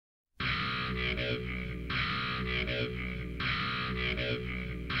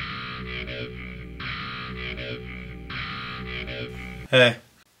Hey.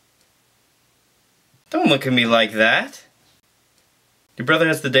 Don't look at me like that. Your brother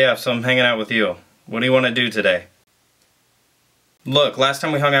has the day off, so I'm hanging out with you. What do you want to do today? Look, last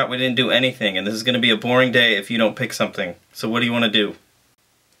time we hung out we didn't do anything, and this is going to be a boring day if you don't pick something. So what do you want to do?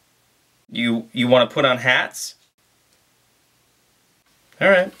 You want to put on hats?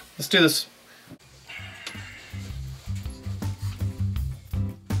 Alright, let's do this.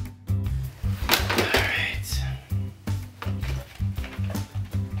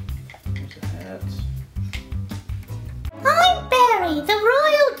 I'm Barry, the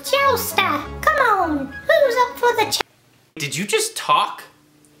royal jouster. Come on, who's up for the Did you just talk?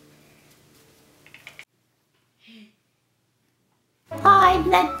 I'm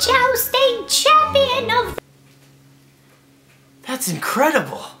the jousting champion of... That's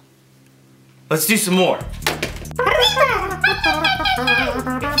incredible. Let's do some more.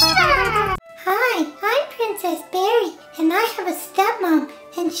 Hi, I'm Princess Barry, and I have a stepmom,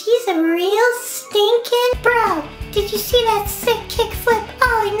 and she's a real stinking bro. Did you see that sick kickflip,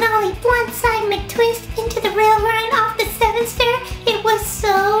 ollie nollie, blindside McTwist into the rail run off the 7th stair? It was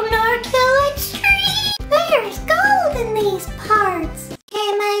so narkill extreme. There's gold in these parts.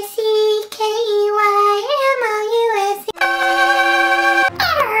 M-I-C-K-E-Y-M-O-U-S.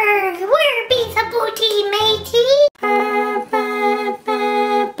 Arrgh, where be the booty, matey?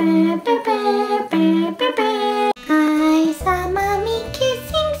 I saw Mommy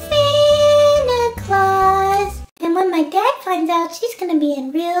kissing Santa Claus. And when my dad finds out, she's gonna be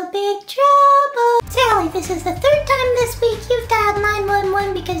in real big trouble. Sally, this is the 3rd time this week you've dialed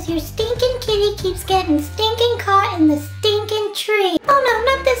 911 because your stinking kitty keeps getting stinking caught in the stinking tree. Oh no,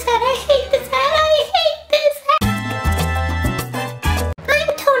 not this hat. I hate this hat. I hate this hat. I'm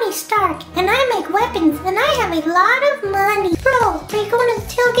Tony Stark, and I make weapons, and I have a lot of money. Bro, are you going to the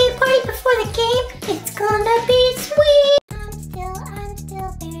tailgate party before the game? It's gonna be sweet. I'm still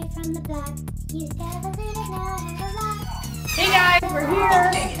Barry from the block. Used to have a little, now I have a lot. Hey guys, we're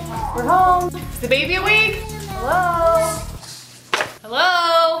here. We're home. Is the baby awake? Hello?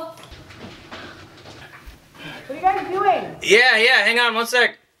 Hello? What are you guys doing? Yeah, hang on one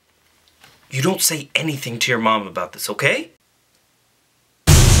sec. You don't say anything to your mom about this, okay?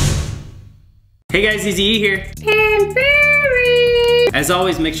 Hey guys, Easy E here. And Barry! As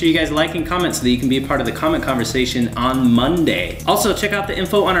always, make sure you guys like and comment so that you can be a part of the comment conversation on Monday. Also, check out the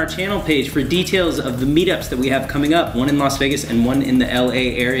info on our channel page for details of the meetups that we have coming up, one in Las Vegas and one in the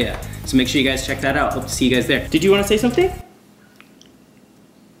LA area. So make sure you guys check that out. Hope to see you guys there. Did you want to say something?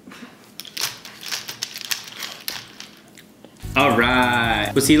 All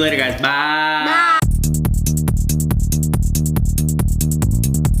right. We'll see you later, guys. Bye. Bye.